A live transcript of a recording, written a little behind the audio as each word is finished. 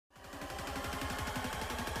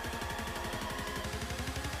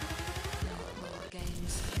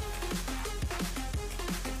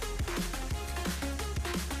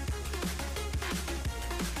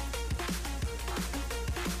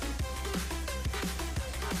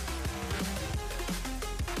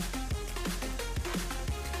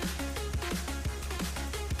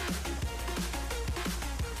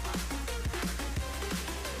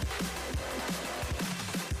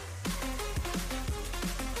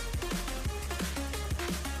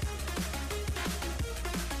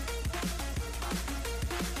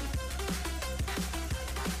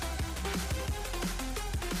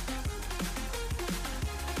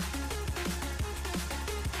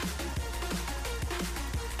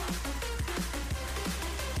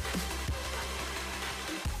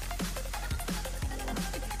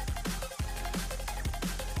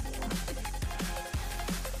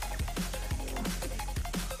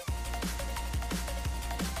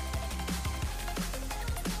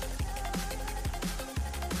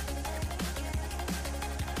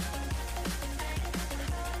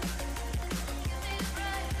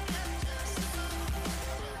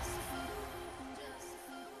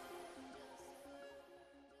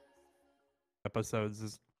episodes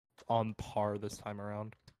is on par this time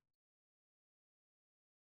around.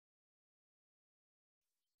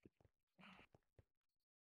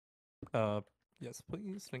 Yes,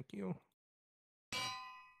 please. Thank you.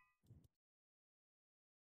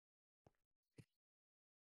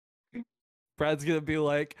 Brad's gonna be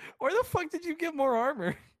like, where the fuck did you get more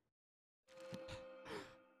armor?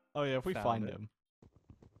 Oh yeah, if we find him.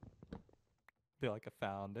 Be like, I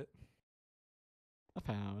found it. I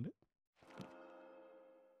found it.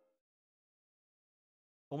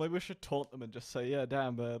 Or maybe we should taunt them and just say, yeah,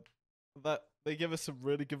 damn, that they give us some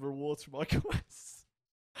really good rewards from our quests.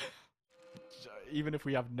 Even if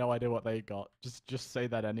we have no idea what they got, just say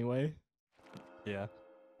that anyway. Yeah.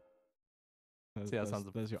 See, that sounds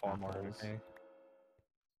far more entertaining.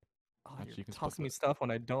 Oh, you're tossing me stuff when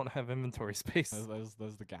I don't have inventory space. There's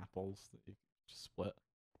the gapples that you just split.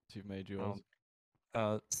 So you've made yours.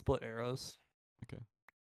 Split arrows. Okay.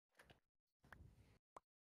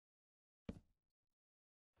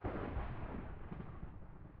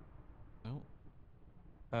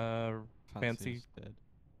 No. Fancy. Dead.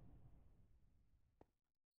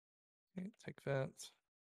 Okay, take that.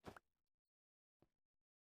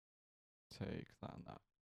 Take that and that.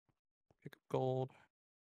 Pick up gold.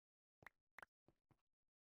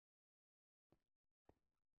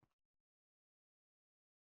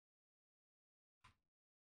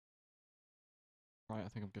 Right, I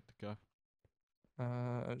think I'm good to go.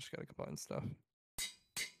 I just gotta combine stuff.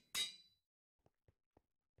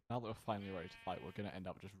 Now that we're finally ready to fight, we're gonna end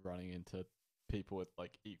up just running into people with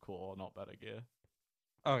like equal or not better gear.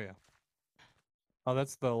 Oh yeah. Oh,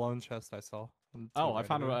 that's the lone chest I saw. Oh, I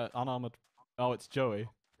found an unarmored. Oh, it's Joey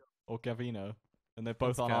or Gavino, and they're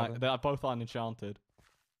both they're both unenchanted.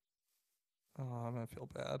 Oh, I'm gonna feel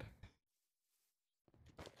bad.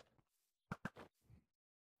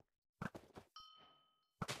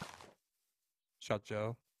 Shot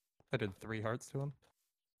Joe. I did 3 hearts to him.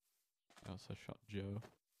 I also shot Joe.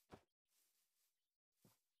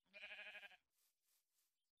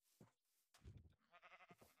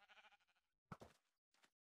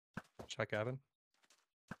 Check Evan.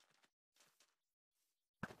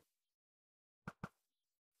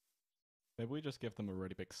 Maybe we just give them a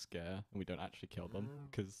really big scare and we don't actually kill them,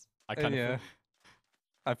 because I kind of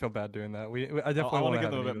I feel bad doing that. I definitely want to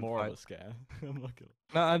give them a bit more of a scare. I'm not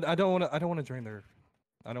gonna... No, I don't want to. I don't want to drain their.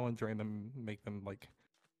 I don't want to drain them. Make them like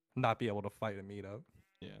not be able to fight a meetup.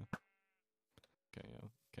 Yeah. Okay. Yeah.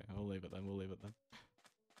 Okay. We'll leave it then. We'll leave it then.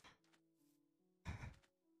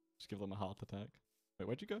 Just give them a heart attack. Wait,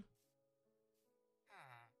 where'd you go?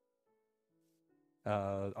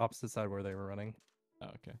 Opposite side where they were running. Oh,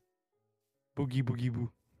 okay. Boogie boogie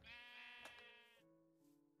boo.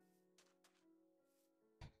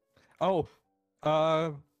 Oh,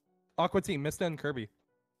 Aqua Team, Mista and Kirby.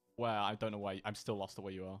 Well, I don't know why. I'm still lost to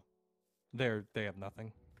where you are. They have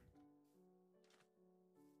nothing.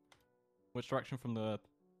 Which direction from the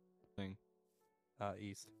thing?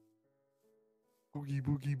 East. Boogie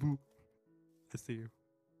boogie boo. I see you.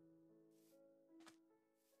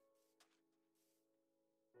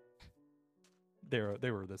 They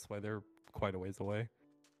were this way. They're quite a ways away.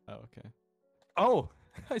 Oh, okay. Oh,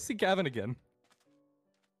 I see Gavin again.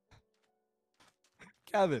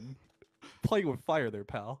 Gavin, playing with fire there,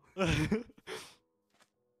 pal. Are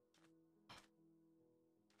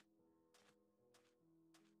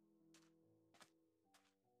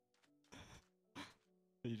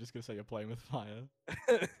you just gonna say you're playing with fire?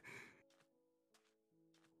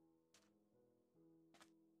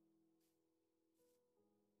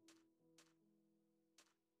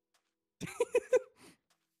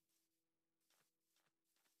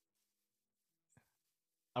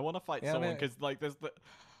 I want to fight someone because like there's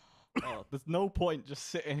no point just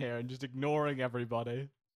sitting here and just ignoring everybody.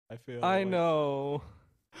 I know.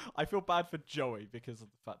 I feel bad for Joey because of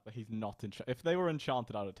the fact that he's not enchanted. If they were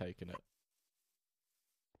enchanted, I'd have taken it.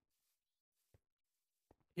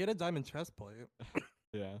 He had a diamond chest plate.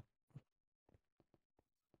 Yeah.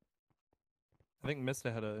 I think Mista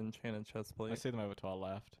had an enchanted chest plate. I see them over to our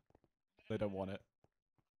left. They don't want it.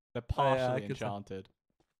 They're partially enchanted.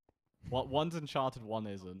 One's enchanted, one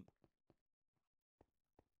isn't.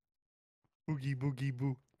 Boogie boogie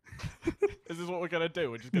boo. Is this what we're gonna do?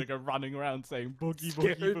 We're just gonna go running around saying boogie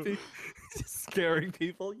boogie boo. Scaring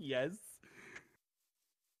people, yes.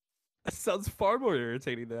 That sounds far more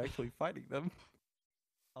irritating than actually fighting them.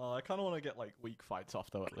 I kind of want to get like weak fights off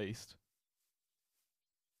though, at least.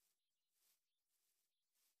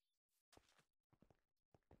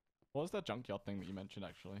 What was that junkyard thing that you mentioned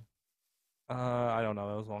actually? I don't know.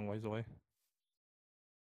 That was a long ways away.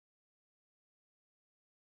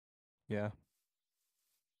 Yeah.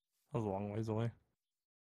 That was a long ways away.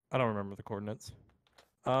 I don't remember the coordinates.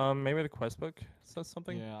 Maybe the quest book says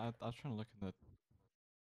something? Yeah, I was trying to look in the...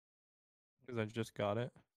 Because I just got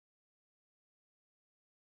it.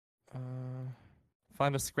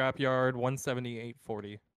 Find a scrapyard,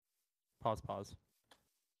 178.40. Pause.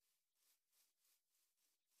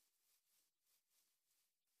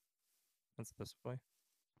 That's this way.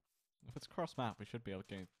 If it's cross map, we should be able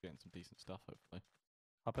to get some decent stuff, hopefully.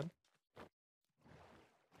 Hop in.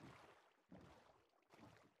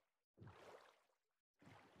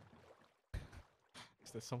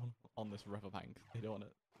 Is there someone on this riverbank? They don't want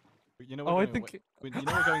it. You know, I think. You know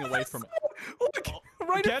we're going away from it. Look,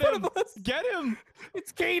 right in front of us. Get him!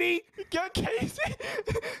 It's Katie. Get Casey!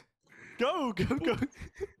 Go! Get her.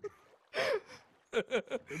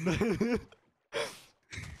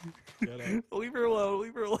 Leave her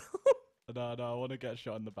alone. No, I want to get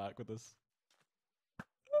shot in the back with this.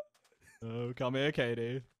 Oh, come here,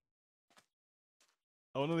 Katie.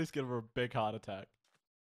 I want to at least give her a big heart attack.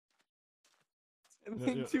 I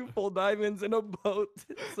think 2 full diamonds in a boat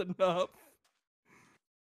is enough.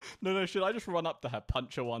 No, should I just run up to her,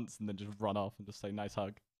 punch her once, and then just run off and just say nice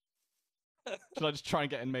hug? Should I just try and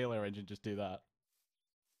get in melee range and just do that?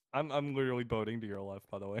 I'm literally boating to your left,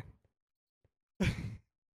 by the way.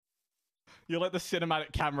 You're like the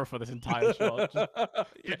cinematic camera for this entire shot.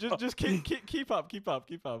 Just keep up.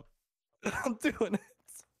 I'm doing it.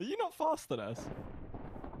 Are you not faster than us?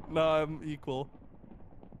 No, I'm equal.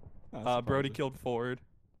 Brody killed Ford.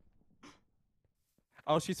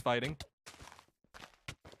 Oh, she's fighting.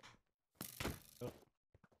 Oh.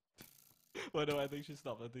 Wait, no, I think she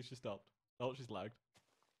stopped. Oh, she's lagged.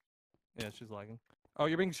 Yeah, she's lagging. Oh,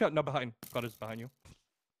 you're being shot. No, behind. Butter's behind you.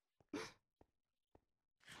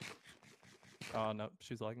 Oh, no,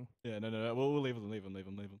 she's lagging. Yeah, no. We'll leave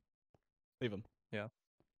him. Yeah.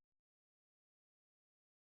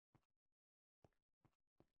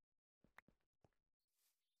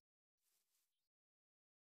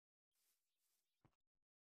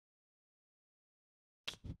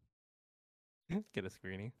 Get a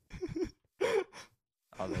screenie.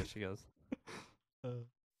 Oh, there she goes.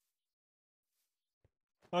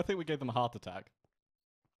 I think we gave them a heart attack.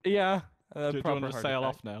 Yeah. Do you want to sail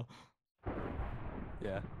off now?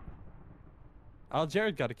 Yeah. Oh,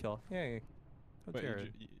 Jared got a kill. Yay. Wait,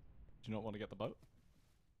 Jared. do you not want to get the boat?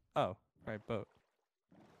 Oh, right, boat.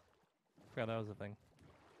 Forgot that was a thing.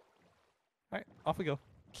 Alright, off we go.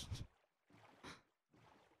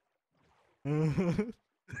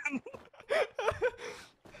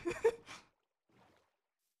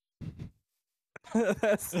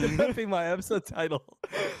 That's gonna be my episode title.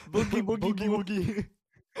 Boogie.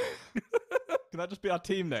 Can that just be our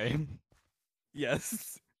team name?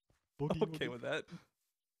 Yes. Okay with that.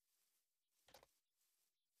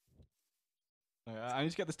 I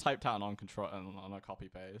need to get this typed out on control on a copy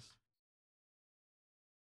paste.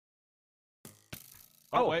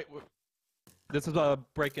 Oh wait. This is a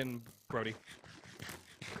break in Brody.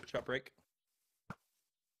 Shot break.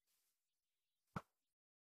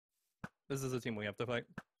 This is a team we have to fight.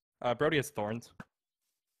 Brody has thorns.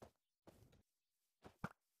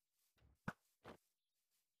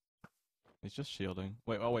 He's just shielding.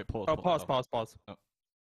 Wait, pause. Oh, pause. Oh.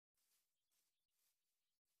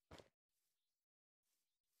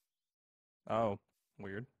 Oh,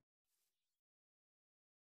 weird.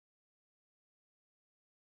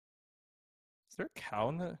 Is there a cow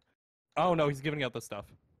in the... Oh, no, he's giving out the stuff.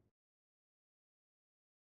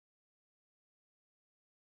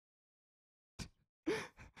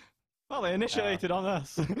 Well, they initiated on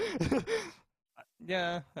us.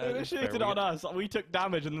 Yeah. They initiated on us. We took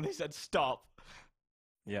damage and then they said stop.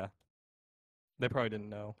 Yeah. They probably didn't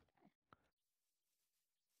know.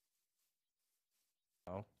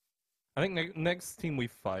 Oh. I think next team we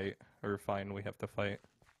fight, or find we have to fight.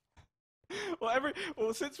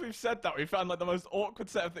 Well, since we've said that, we found like the most awkward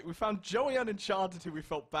set of things. We found Joey Uncharted, who we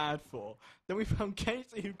felt bad for. Then we found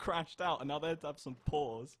Casey, who crashed out, and now they had to have some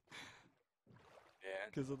pause. Yeah.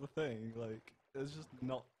 Because of the thing, like, it's just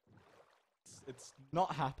not... It's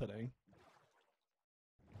not happening.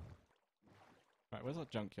 Right, where's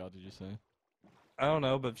that junkyard, did you say? I don't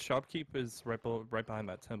know, but Shopkeep is right behind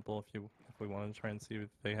that temple if we want to try and see if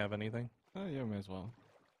they have anything. Oh, yeah, may as well.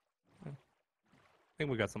 Yeah. I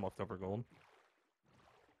think we got some leftover gold.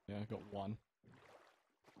 Yeah, I got one.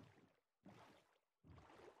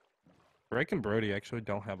 Rick and Brody actually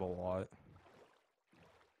don't have a lot.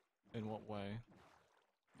 In what way?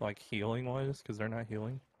 Like healing wise, because they're not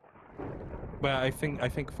healing. But I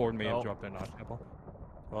think Ford may have dropped their notch apple.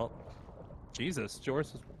 Well, Jesus,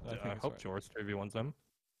 Joris. I hope Joris 3v1s them.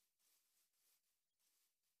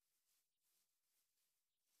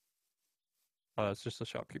 It's just a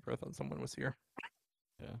shopkeeper. I thought someone was here.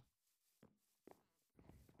 Yeah.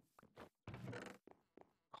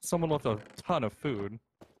 Someone left a ton of food.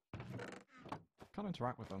 Can't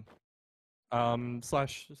interact with them.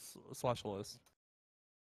 Slash list.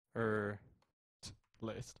 Or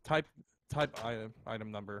List. type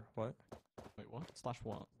item number. What? Wait, what? Slash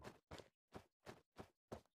what?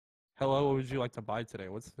 Hello, what would you like to buy today?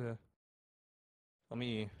 What's the... Let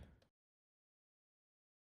me...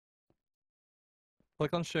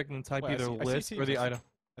 Click on chicken and type Wait, either I see list or teams, the item.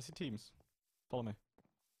 I see teams. Follow me.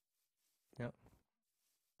 Yep.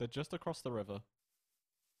 They're just across the river.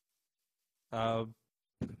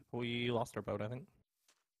 We lost our boat, I think.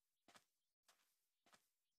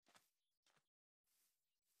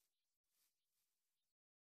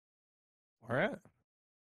 Where at?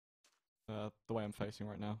 The way I'm facing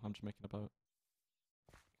right now. I'm just making a boat.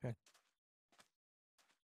 Okay.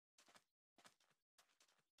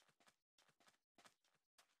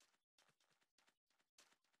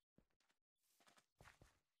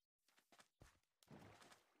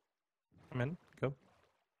 I'm in. Go.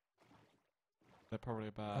 They're probably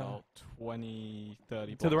about 20,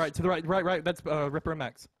 30 To the blocks. right, right. That's Ripper and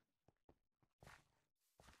Max.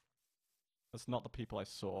 That's not the people I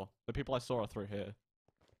saw. The people I saw are through here.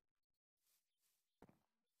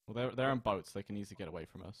 Well, they're in boats. They can easily get away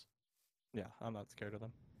from us. Yeah, I'm not scared of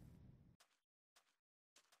them.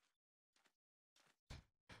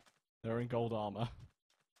 They're in gold armor. Of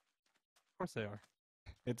course they are.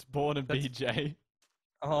 It's Born and That's- BJ.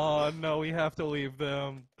 Oh no, we have to leave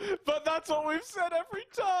them. But that's what we've said every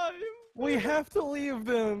time. We have to leave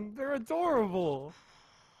them. They're adorable.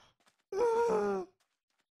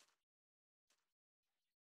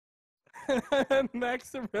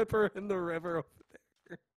 Max the Ripper in the river over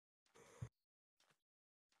there.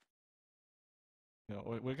 You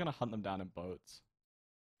know, we're gonna hunt them down in boats.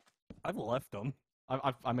 I've left them.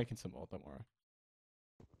 I'm making some more. Don't worry.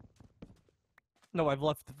 No, I've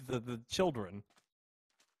left the children.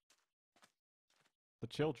 The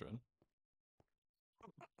children.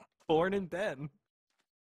 Born and Ben.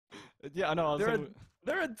 Yeah, I know.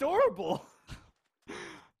 They're adorable.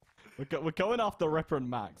 We're going after Ripper and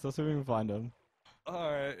Max. Let's see if we can find them.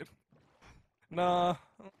 Alright. Nah.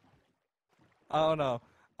 I don't know.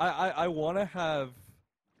 I wanna have,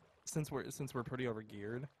 since we're pretty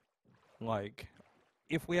overgeared, like,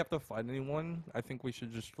 if we have to fight anyone, I think we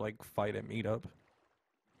should just like fight at meetup.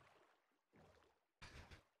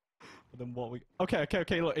 But then what we... Okay,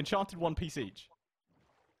 look. Enchanted one piece each.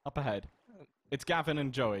 Up ahead. It's Gavin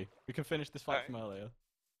and Joey. We can finish this fight from earlier.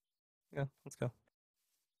 Yeah, let's go.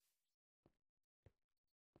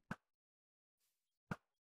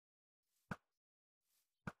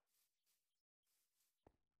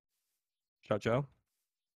 Shot Joe.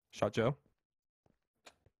 Shot Joe.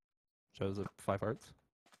 Joe's at 5 hearts.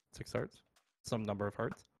 6 hearts. Some number of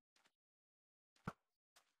hearts.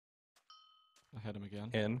 I hit him again.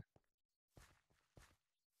 In.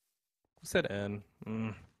 Who said in?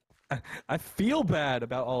 I feel bad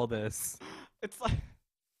about all this. It's like...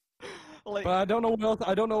 But I don't know what else.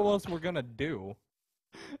 I don't know what else we're gonna do.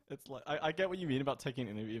 It's like... I get what you mean about taking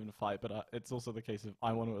an even fight, but it's also the case of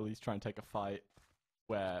I want to at least try and take a fight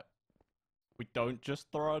where we don't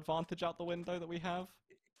just throw our advantage out the window that we have.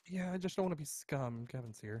 Yeah, I just don't want to be scum.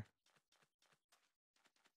 Kevin's here.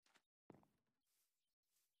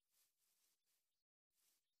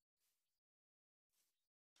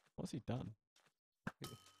 What's he done?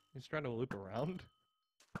 He's trying to loop around.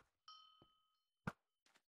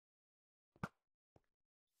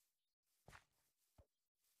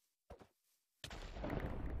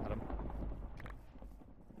 Got him.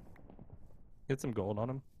 Get some gold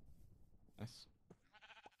on him. Nice.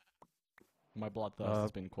 My bloodthirst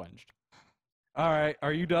has been quenched. Alright,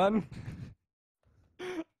 are you done?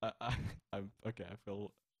 I'm okay. I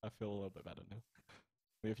feel a little bit better now.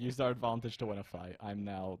 We've used our advantage to win a fight. I'm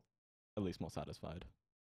now at least more satisfied.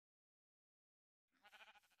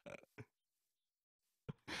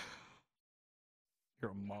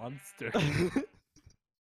 You're a monster.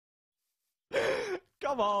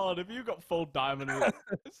 Come on, if you got full diamond, I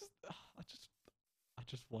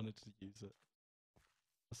just wanted to use it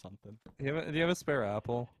for something. Do you have a spare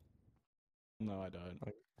apple? No, I don't.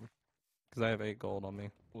 Because I have 8 gold on me.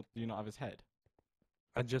 Well, do you not have his head?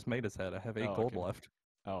 I just made his head. I have 8 Oh, gold okay. left.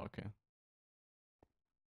 Oh, okay.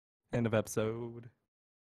 End of episode.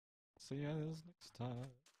 See you guys next time.